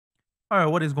All right,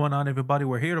 what is going on, everybody?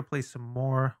 We're here to play some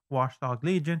more Watchdog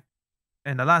Legion.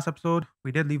 In the last episode,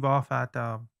 we did leave off at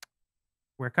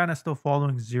we're kind of still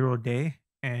following 0 day,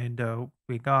 and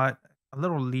we got a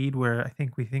little lead where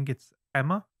we think it's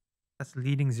Emma that's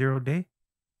leading 0 day.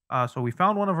 So we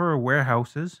found one of her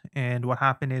warehouses, and what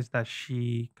happened is that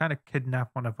she kind of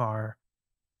kidnapped one of our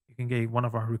you can get one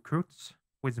of our recruits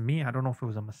with me. I don't know if it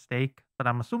was a mistake, but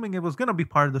I'm assuming it was gonna be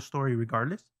part of the story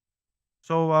regardless.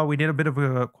 So we did a bit of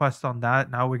a quest on that.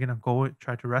 Now we're gonna go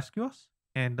try to rescue us.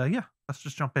 And yeah, let's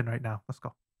just jump in right now. Let's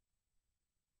go.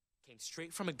 Came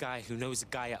straight from a guy who knows a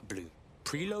guy at Blue.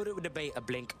 Preloaded with the beta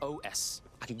Blink OS.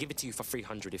 I can give it to you for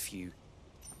 300 if you...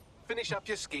 Finish up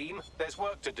your scheme. There's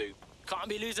work to do. Can't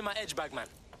be losing my edge bag, man.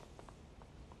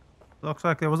 Looks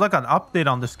like there was like an update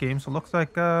on this game, so looks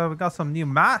like we got some new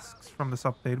masks from this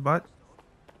update. But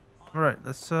all right,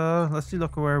 let's see.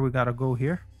 Look where we gotta go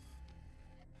here.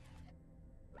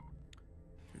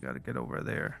 We gotta get over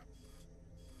there.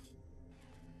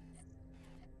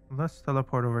 Let's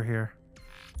teleport over here.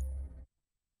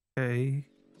 Okay.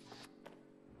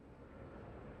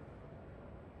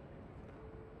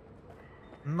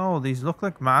 No, these look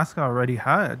like masks I already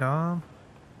had. Not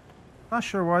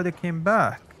sure why they came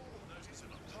back.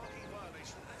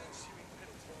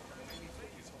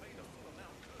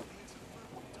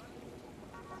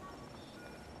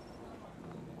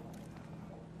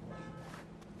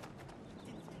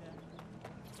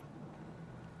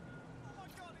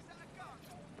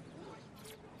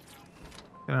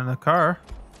 Get in the car.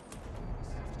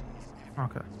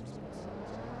 Okay.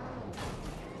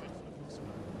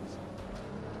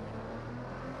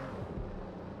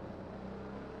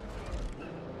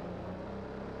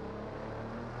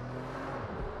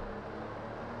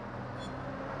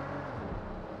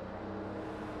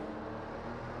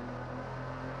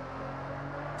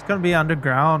 It's gonna be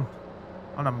underground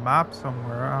on a map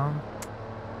somewhere.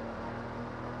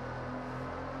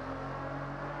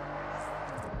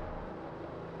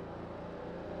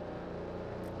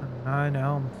 9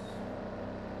 Elms.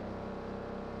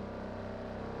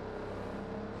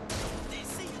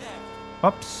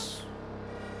 Oops.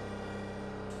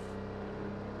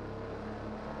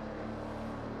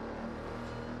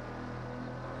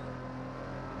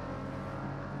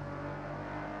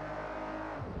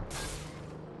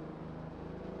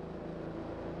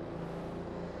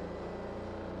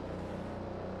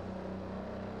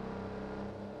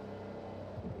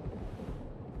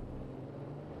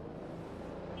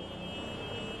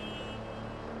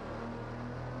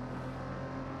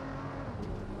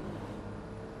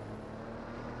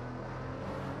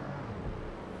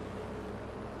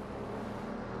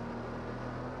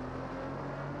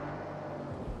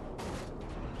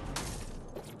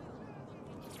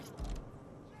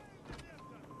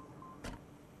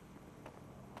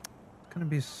 Gonna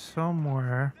be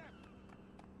somewhere.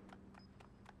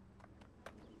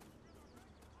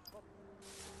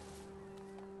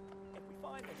 If we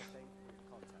find anything,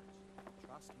 contact you.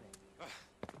 Trust me.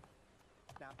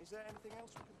 Now, is there anything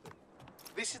else we can do?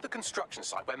 This is the construction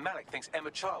site where Malik thinks Emma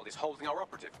Child is holding our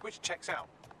operative, which checks out.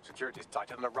 Security's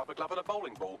tighter than a rubber glove and a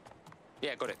bowling ball.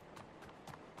 Yeah, got it.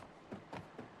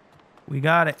 We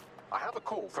got it. I have a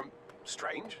call from...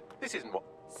 Strange. This isn't what...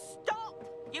 Stop,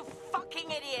 you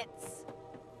fucking idiots!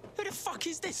 Who the fuck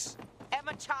is this?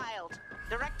 Emma Child,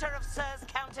 Director of SIR's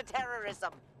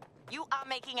Counterterrorism. You are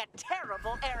making a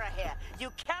terrible error here.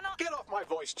 You cannot... Get off my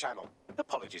voice channel.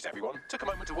 Apologies, everyone. Took a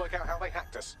moment to work out how they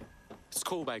hacked us. It's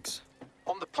call bags.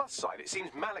 On the plus side, it seems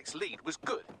Malik's lead was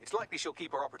good. It's likely she'll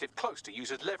keep her operative close to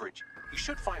use as leverage. You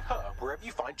should find her wherever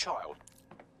you find Child.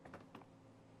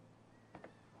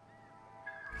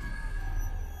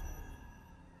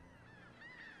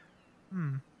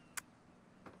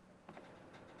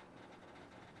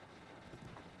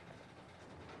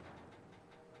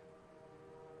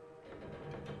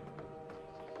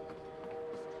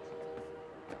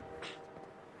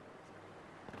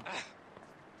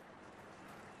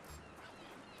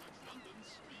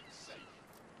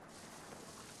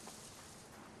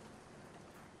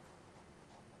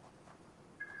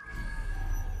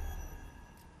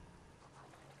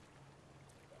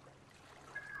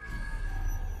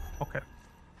 Okay.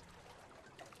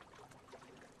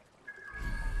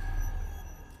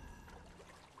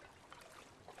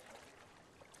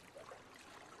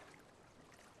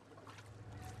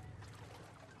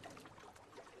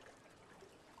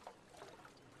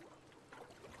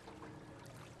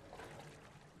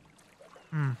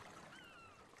 Hmm.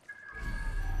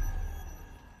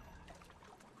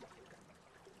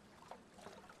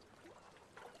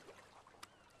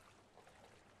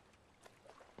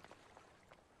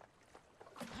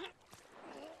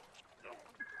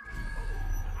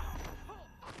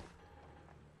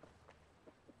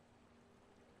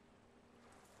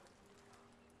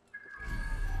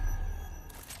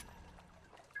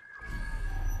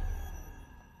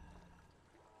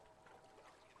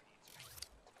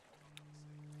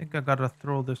 think I gotta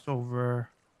throw this over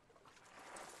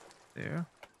there.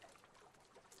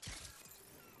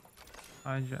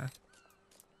 Hijack.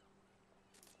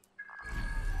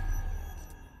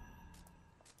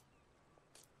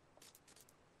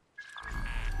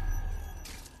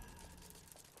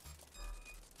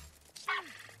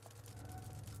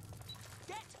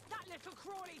 Get that little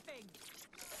crawly thing!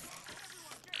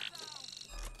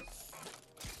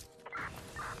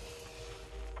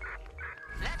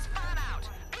 Let's burn out.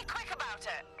 Be quick about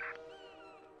it.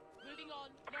 Moving on,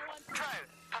 no one... Drone,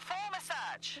 perform a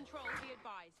search. Control, be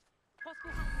advised.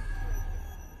 Possible hacking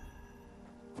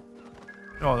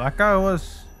situation. Oh, that guy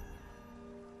was.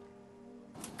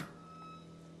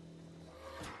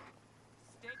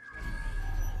 Stick.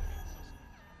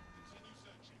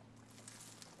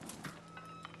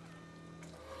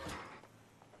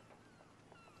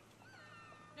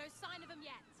 No sign of him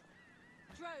yet.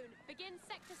 Drone, begin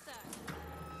sector search.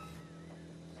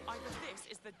 Either this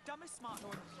is the dumbest smart door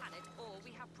on the planet, or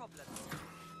we have problems.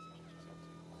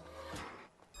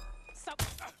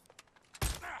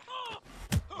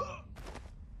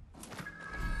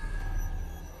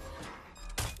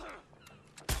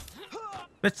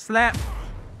 Bitch slap.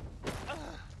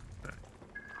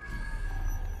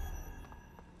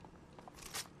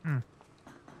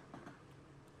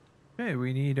 Okay,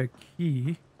 we need a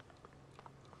key.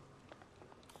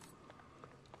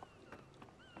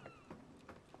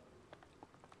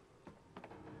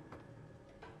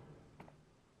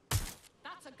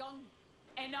 That's a gun.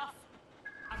 Enough.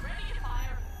 I'm ready to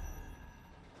fire.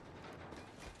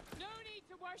 No need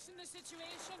to worsen the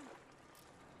situation.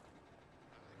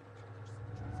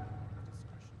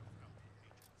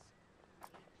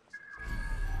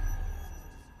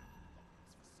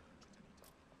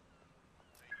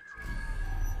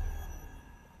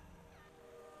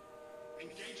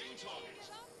 Engaging target.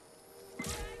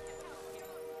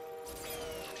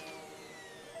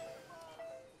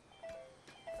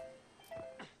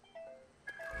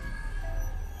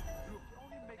 Look, you're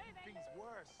only making things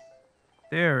worse.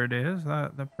 There it is.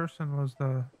 That the person was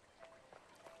the.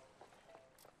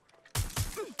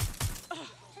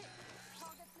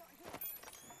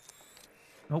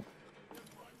 Nope.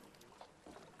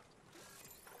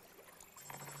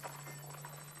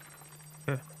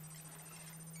 Okay.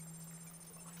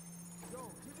 Yo,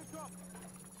 to the top.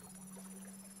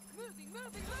 Moving,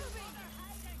 moving, moving!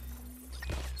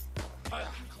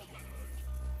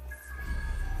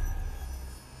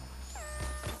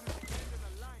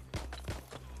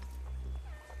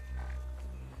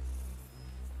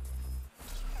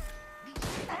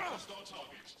 Hostile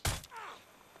target.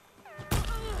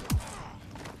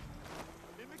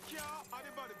 In the car or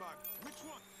the body bag? Which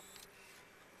one?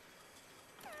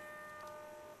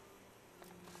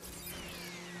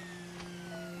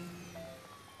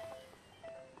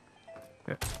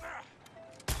 Okay.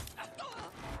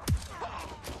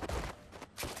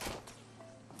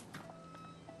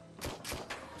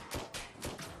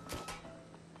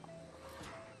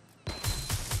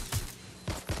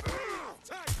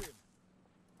 Tag him.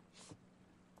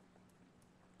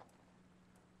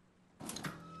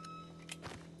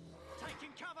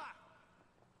 Taking cover.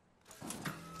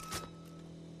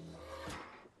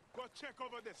 Go check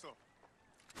over this up.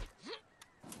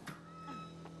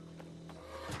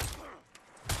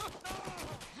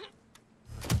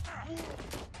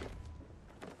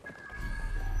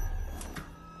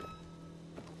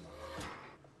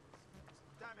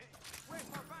 Damn it. Where's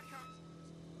my backup?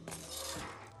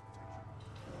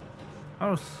 I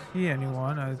don't see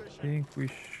anyone. I think we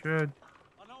should.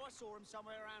 I know I saw him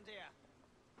somewhere around here.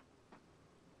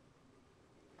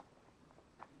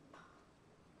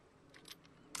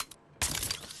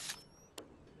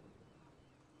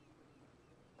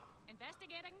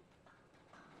 Investigating.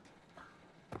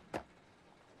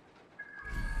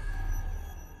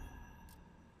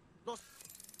 Lost.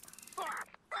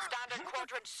 Standard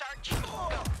quadrant search. Go.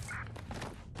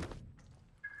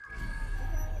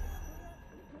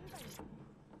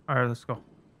 All right, let's go.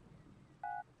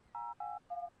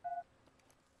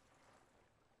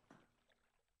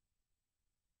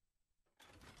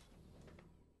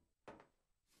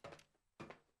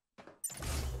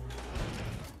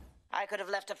 I could have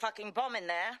left a fucking bomb in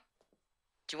there.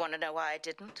 Do you want to know why I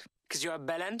didn't? Because you're a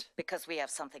bellend? Because we have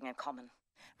something in common.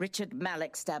 Richard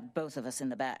Malik stabbed both of us in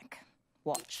the back.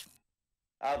 Watch.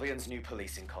 Albion's new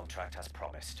policing contract as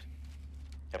promised.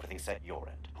 Everything's set your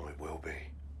end. Oh, it will be.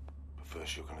 But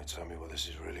first you're going to tell me what this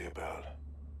is really about.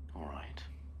 All right.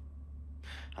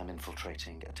 I'm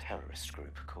infiltrating a terrorist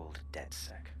group called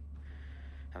DedSec.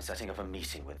 I'm setting up a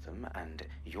meeting with them, and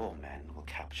your men will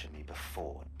capture me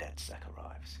before DedSec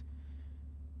arrives.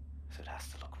 So it has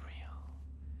to look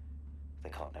They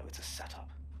can't know it's a setup.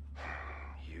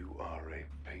 You are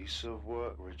a piece of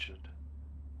work, Richard.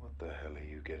 What the hell are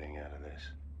you getting out of this?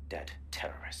 Dead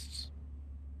terrorists.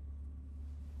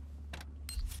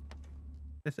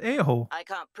 This a-hole. I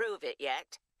can't prove it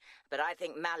yet, but I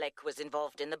think Malik was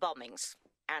involved in the bombings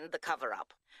and the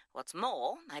cover-up. What's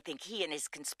more, I think he and his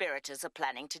conspirators are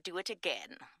planning to do it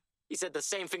again. He said the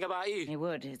same thing about you. He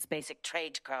would. It's basic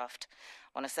tradecraft.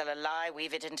 Want to sell a lie,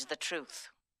 weave it into the truth.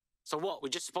 So what, we're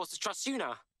just supposed to trust you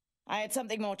now? I had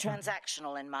something more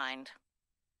transactional in mind.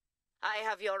 I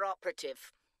have your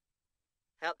operative.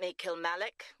 Help me kill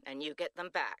Malik, and you get them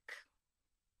back.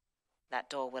 That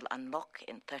door will unlock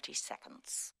in 30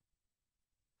 seconds.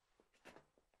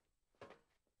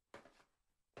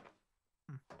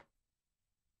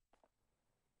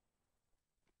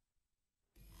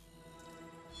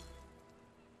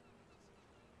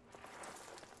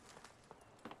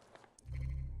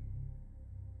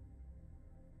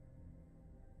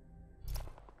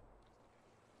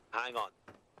 Hang on.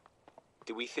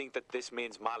 Do we think that this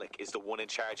means Malik is the one in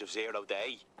charge of Zero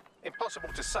Day? Impossible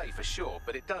to say for sure,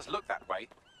 but it does look that way.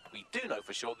 We do know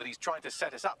for sure that he's trying to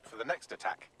set us up for the next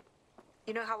attack.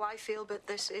 You know how I feel, but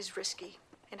this is risky.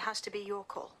 It has to be your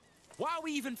call. Why are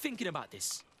we even thinking about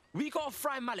this? We gotta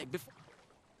fry Malik before...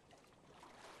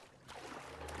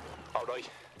 All right.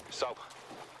 So,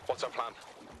 what's our plan?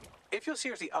 If you're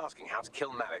seriously asking how to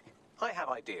kill Malik, I have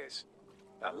ideas.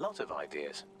 A lot of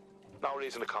ideas. No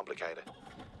reason to complicate it.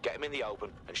 Get him in the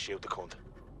open and shoot the cunt.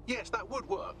 Yes, that would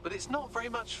work, but it's not very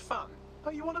much fun.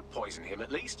 Oh, you want to poison him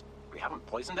at least? We haven't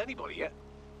poisoned anybody yet.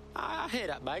 I hear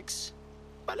that, Bags.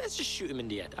 But let's just shoot him in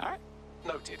the head, alright?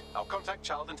 Noted. I'll contact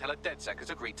Child and tell her DedSec has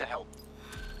agreed to help.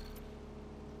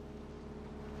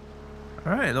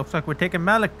 Alright, looks like we're taking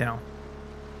Malik down.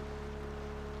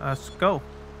 Let's go.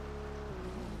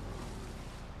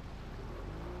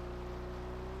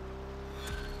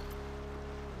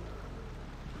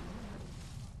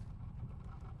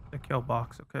 The kill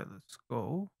box. Okay, let's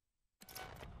go.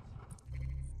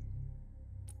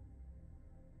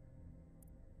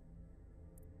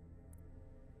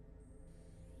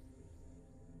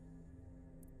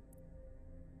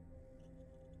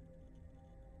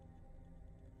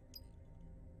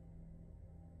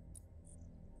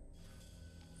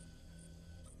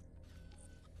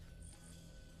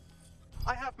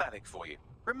 I have Malik for you.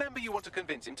 Remember, you want to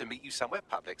convince him to meet you somewhere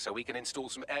public so we can install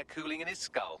some air cooling in his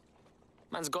skull.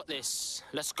 Man's got this.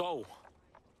 Let's go.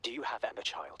 Do you have Emma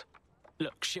Child?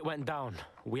 Look, shit went down.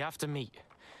 We have to meet.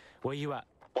 Where you at?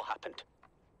 What happened?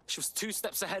 She was 2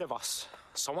 steps ahead of us.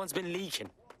 Someone's been leaking.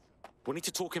 We need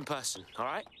to talk in person,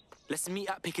 alright? Let's meet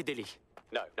at Piccadilly.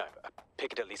 No.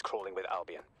 Piccadilly's crawling with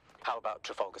Albion. How about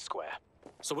Trafalgar Square?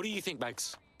 So what do you think,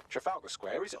 Bags? Trafalgar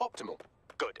Square is optimal.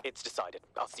 Good, it's decided.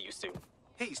 I'll see you soon.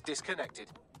 He's disconnected.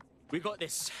 We got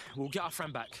this. We'll get our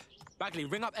friend back. Bagley,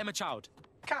 ring up Emma Child.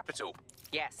 Capital.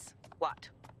 Yes. What?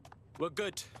 We're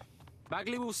good.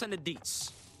 Bagley will send the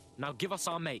deets. Now give us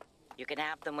our mate. You can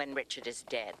have them when Richard is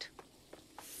dead.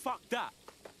 Fuck that.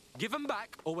 Give him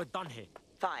back or we're done here.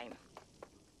 Fine.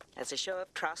 As a show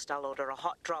of trust, I'll order a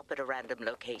hot drop at a random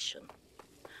location.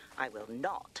 I will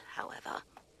not, however,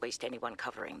 waste anyone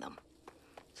covering them.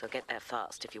 So get there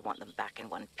fast if you want them back in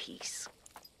one piece.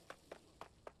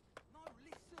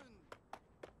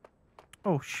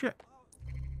 Oh shit.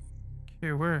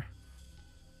 Okay, where?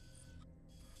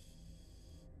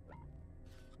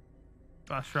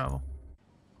 Fast travel.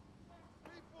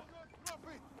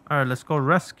 Alright, let's go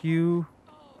rescue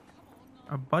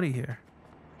our buddy here.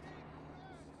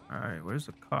 Alright, where's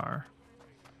the car?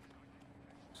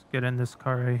 Let's get in this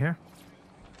car right here.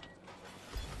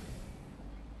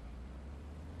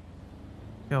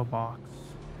 Kill box.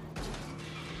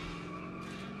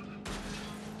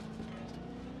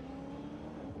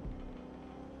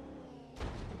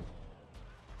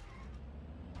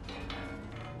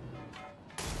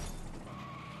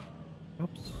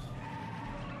 Oops.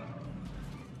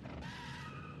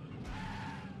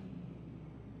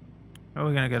 How are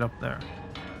we gonna get up there?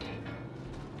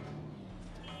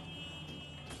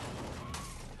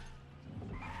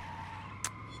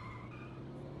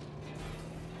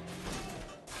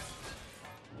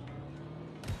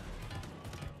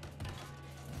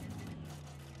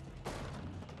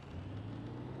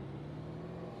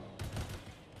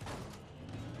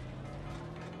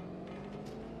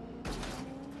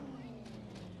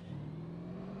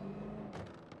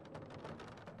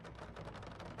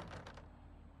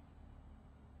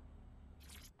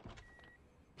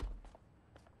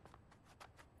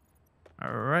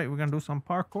 Alright, we're gonna do some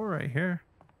parkour right here.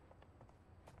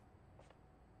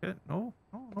 Okay, no.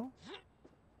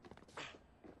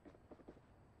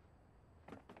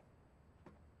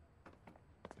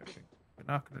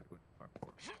 not gonna do it.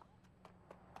 Parkour.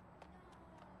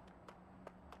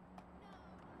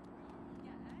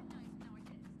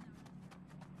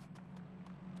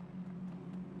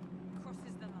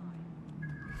 Crosses the line.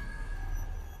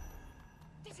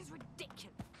 This is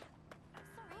ridiculous.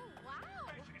 Oh, wow.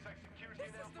 Basic security This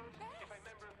is the announcement. best. If a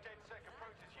member of DedSec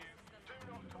approaches you, do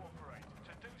not cooperate.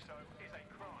 To do so is a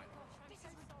crime. This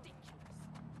is ridiculous.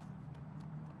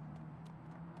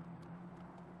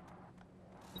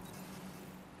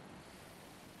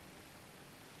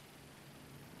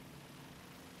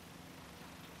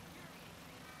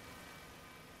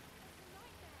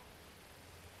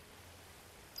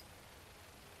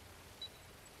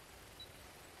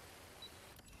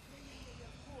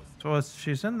 So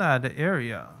she's in that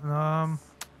area.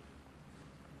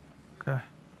 Okay.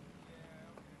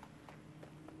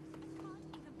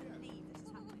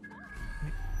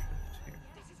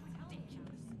 This is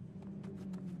ridiculous.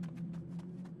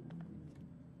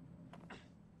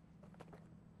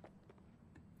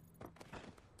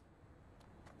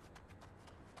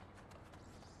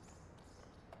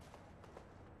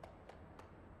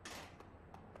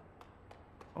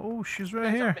 Oh, she's right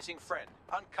There's here. our missing friend.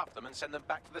 Uncuff them and send them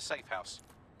back to the safe house.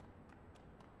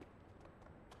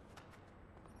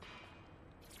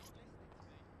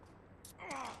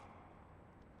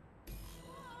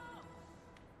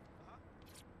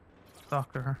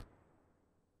 Talk to her.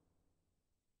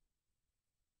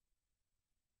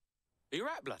 Are you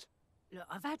right, blood? Look,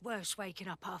 I've had worse waking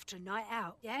up after a night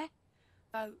out, yeah?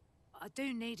 Though, I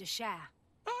do need a shower.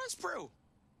 Oh, that's brutal.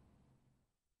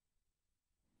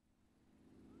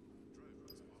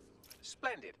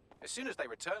 Splendid. As soon as they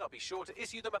return, I'll be sure to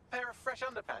issue them a pair of fresh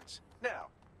underpants. Now,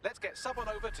 let's get Sub on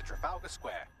over to Trafalgar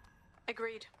Square.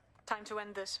 Agreed. Time to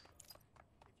end this.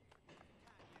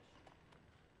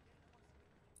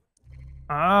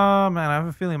 Ah, man, I have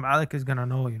a feeling Malik is gonna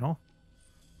know, you know?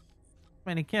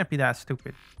 Man, he can't be that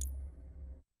stupid.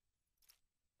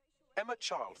 Emma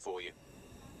Child for you.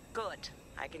 Good.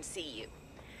 I can see you.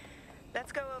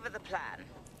 Let's go over the plan.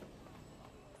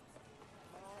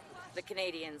 The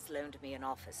Canadians loaned me an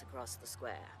office across the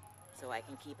square, so I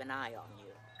can keep an eye on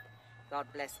you. God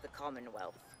bless the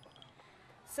Commonwealth.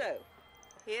 So,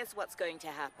 here's what's going to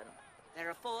happen. There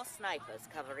are 4 snipers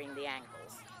covering the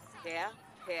angles. Here,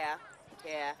 here,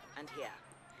 here, and here.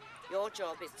 Your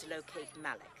job is to locate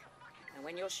Malik. And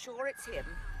when you're sure it's him,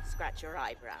 scratch your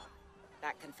eyebrow.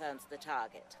 That confirms the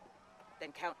target.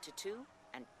 Then count to 2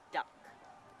 and duck.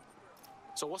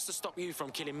 So what's to stop you from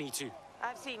killing me too?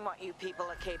 I've seen what you people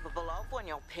are capable of when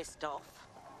you're pissed off.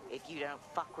 If you don't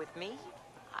fuck with me,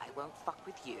 I won't fuck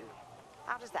with you.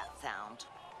 How does that sound?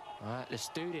 All right, let's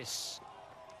do this.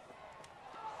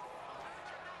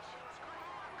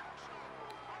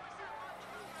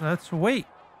 Let's wait.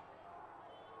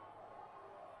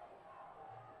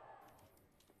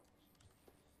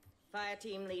 Fire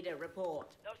team leader, report.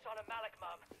 No sign of Malik,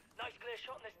 Mum. Nice clear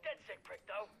shot on this DedSec prick,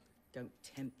 though. Don't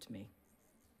tempt me.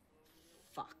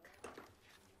 Fuck.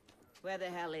 Where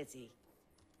the hell is he?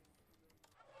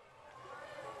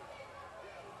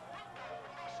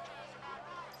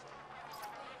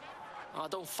 I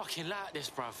don't fucking like this,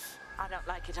 bruv. I don't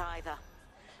like it either.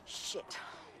 Shit.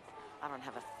 I don't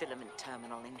have a filament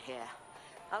terminal in here.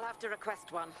 I'll have to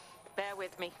request one. Bear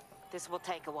with me. This will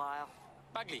take a while.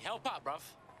 Bagley, help out, bruv.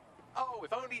 Oh,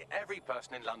 if only every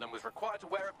person in London was required to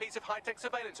wear a piece of high-tech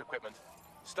surveillance equipment.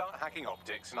 Start hacking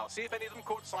optics, and I'll see if any of them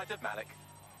caught sight of Malik.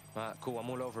 All right, cool, I'm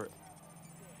all over it.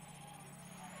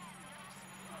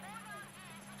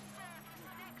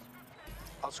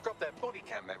 I'll scrub their body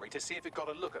cam memory to see if it got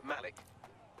a look at Malik.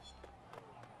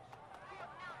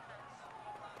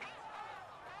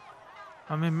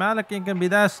 I mean, Malik ain't gonna be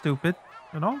that stupid,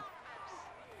 you know?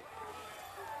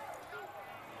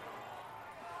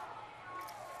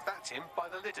 That's him by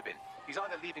the litter bin. He's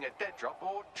either leaving a dead drop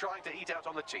or trying to eat out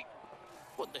on the cheap.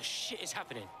 What the shit is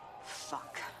happening?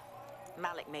 Fuck.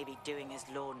 Malik may be doing his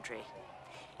laundry.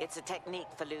 It's a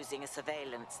technique for losing a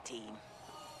surveillance team.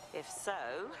 If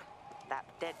so, that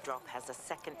dead drop has a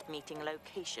second meeting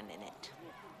location in it.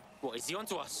 What, is he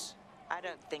onto us? I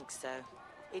don't think so.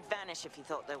 He'd vanish if he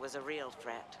thought there was a real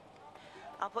threat.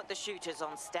 I'll put the shooters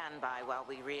on standby while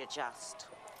we readjust.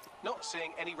 Not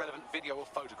seeing any relevant video or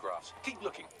photographs. Keep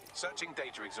looking. Searching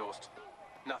data exhaust.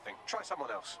 Nothing. Try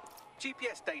someone else.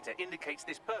 GPS data indicates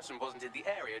this person wasn't in the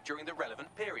area during the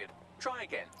relevant period. Try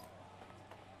again.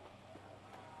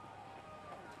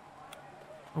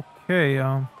 Okay,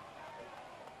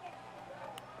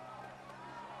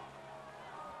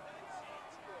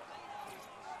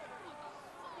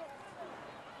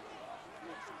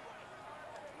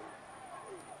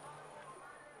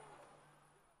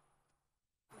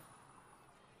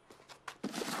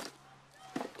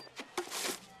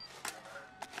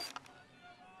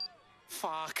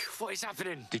 What is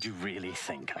happening? Did you really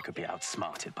think I could be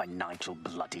outsmarted by Nigel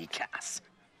bloody Cass?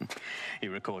 He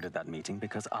recorded that meeting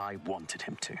because I wanted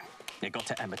him to. It got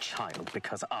to Emma Child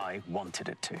because I wanted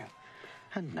it to.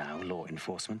 And now law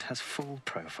enforcement has full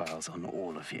profiles on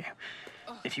all of you.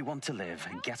 If you want to live,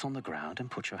 get on the ground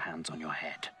and put your hands on your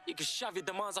head. You can shove your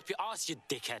demands up your ass, you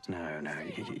dickhead. No,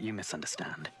 you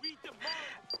misunderstand.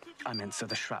 I meant so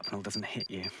the shrapnel doesn't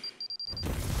hit you.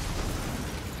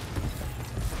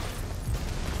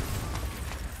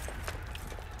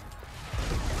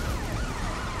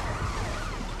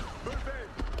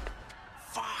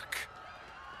 Fuck!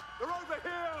 They're over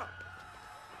here!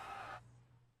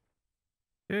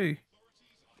 Hey.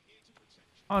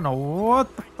 I don't know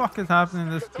what the fuck is happening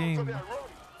in this game.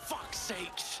 Fuck's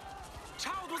sakes!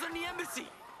 Child was in the embassy!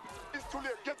 It's too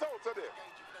late. Get out of there!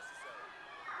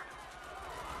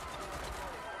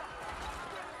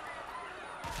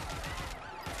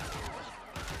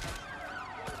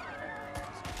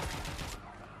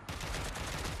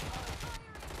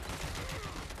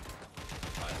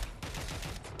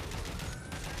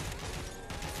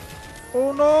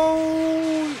 Oh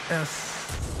no! Yes.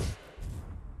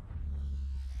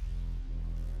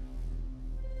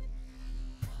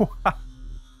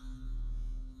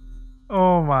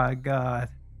 Oh my god.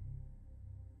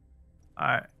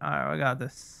 Alright, we got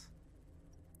this.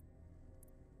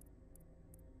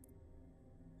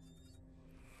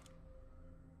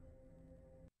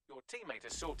 Your teammate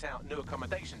has sought out new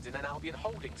accommodations in an Albion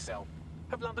holding cell.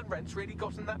 Have London rents really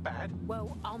gotten that bad?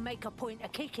 Well, I'll make a point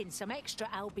of kicking some extra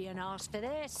Albion arse for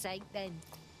their sake then.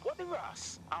 What the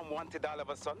Ross? I'm wanted all of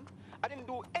a sudden. I didn't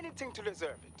do anything to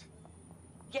deserve it.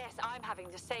 Yes, I'm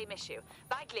having the same issue.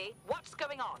 Bagley, what's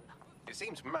going on? It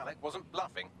seems Malik wasn't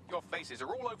bluffing. Your faces are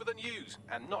all over the news,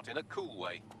 and not in a cool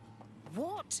way.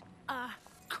 What a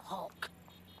cock.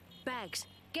 Bags,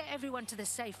 get everyone to the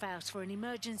safe house for an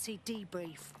emergency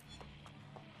debrief.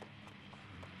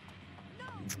 No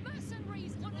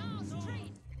mercenaries on our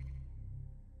street!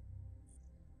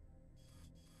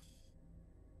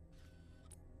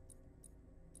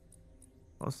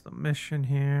 What's the mission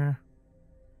here?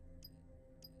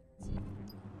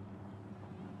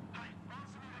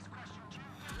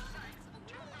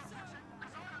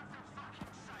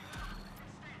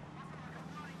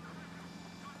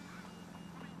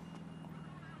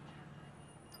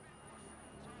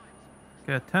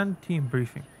 Okay, attend team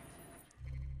briefing.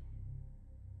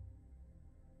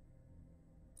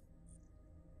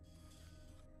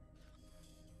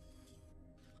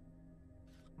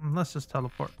 Let's just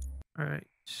teleport. All right,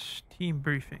 team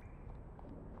briefing.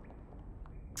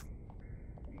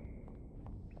 Okay,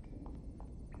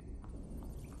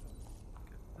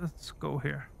 let's go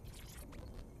here.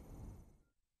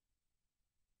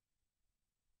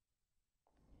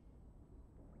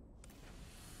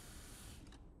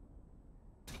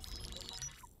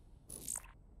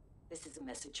 This is a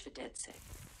message for DedSec.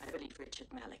 I believe Richard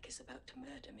Malik is about to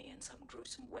murder me in some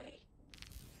gruesome way.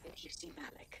 If you see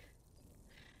Malik,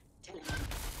 tell him.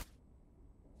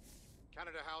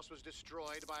 Canada House was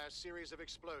destroyed by a series of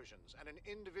explosions, and an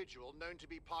individual known to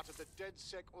be part of the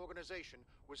DedSec organization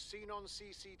was seen on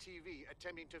CCTV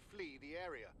attempting to flee the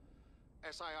area.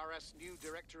 SIRS new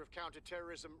Director of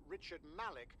Counterterrorism Richard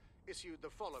Malik issued the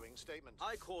following statement.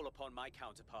 I call upon my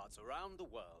counterparts around the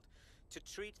world to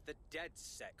treat the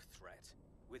DedSec threat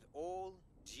with all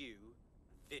due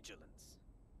vigilance.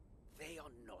 They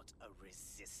are not a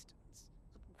resistance.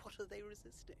 What are they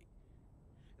resisting?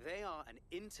 They are an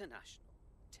international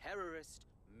terrorist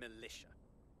militia.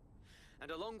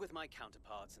 And along with my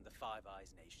counterparts in the Five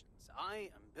Eyes nations,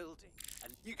 I am building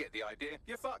an... You get the idea.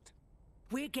 You're fucked.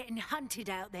 We're getting hunted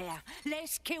out there.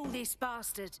 Let's kill this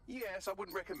bastard. Yes, I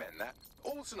wouldn't recommend that.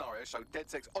 All scenarios show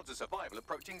DedSec's odds of survival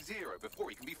approaching 0 before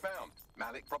he can be found.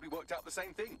 Malik probably worked out the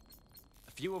same thing.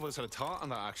 A few of us had a thought on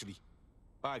that, actually.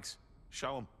 Bags,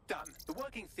 show him. Done. The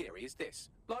working theory is this.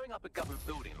 Blowing up a government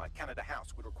building like Canada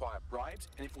House would require bribes,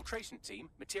 an infiltration team,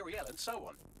 materiel, and so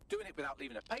on. Doing it without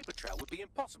leaving a paper trail would be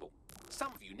impossible.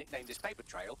 Some of you nicknamed this paper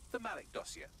trail the Malik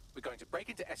dossier. We're going to break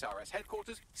into SRS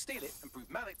headquarters, steal it, and prove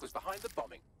Malik was behind the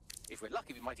bombing. If we're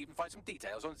lucky, we might even find some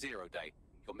details on 0 Day.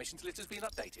 Your missions list has been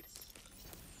updated.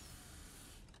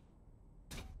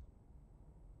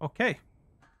 Okay.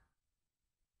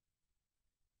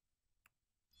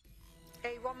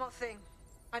 Hey, one more thing.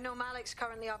 I know Malik's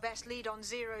currently our best lead on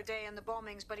 0 Day and the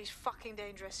bombings, but he's fucking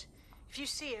dangerous. If you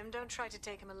see him, don't try to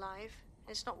take him alive.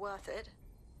 It's not worth it.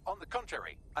 On the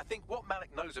contrary, I think what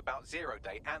Malik knows about 0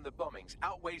 Day and the bombings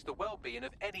outweighs the well-being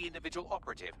of any individual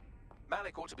operative.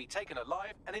 Malik ought to be taken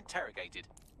alive and interrogated.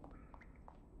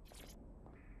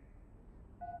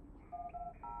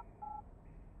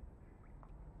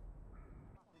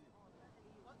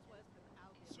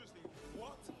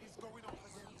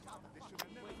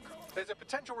 There's a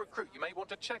potential recruit you may want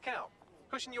to check out.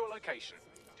 Pushing your location.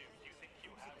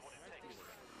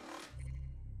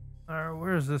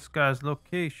 Where's this guy's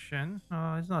location?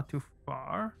 It's not too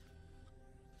far.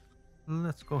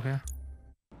 Let's go here.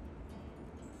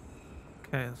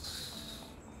 Okay, let's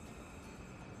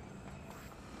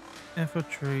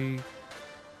infiltrate.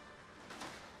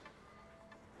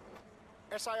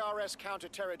 SIRS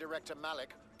Counter-Terror Director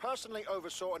Malik personally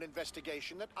oversaw an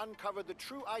investigation that uncovered the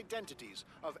true identities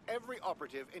of every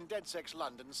operative in DedSec's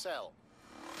London cell.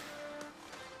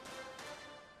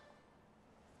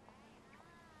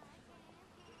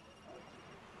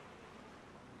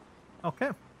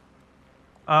 Okay.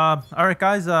 All right,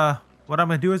 guys. What I'm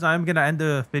gonna do is I'm gonna end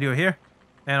the video here,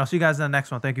 and I'll see you guys in the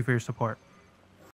next one. Thank you for your support.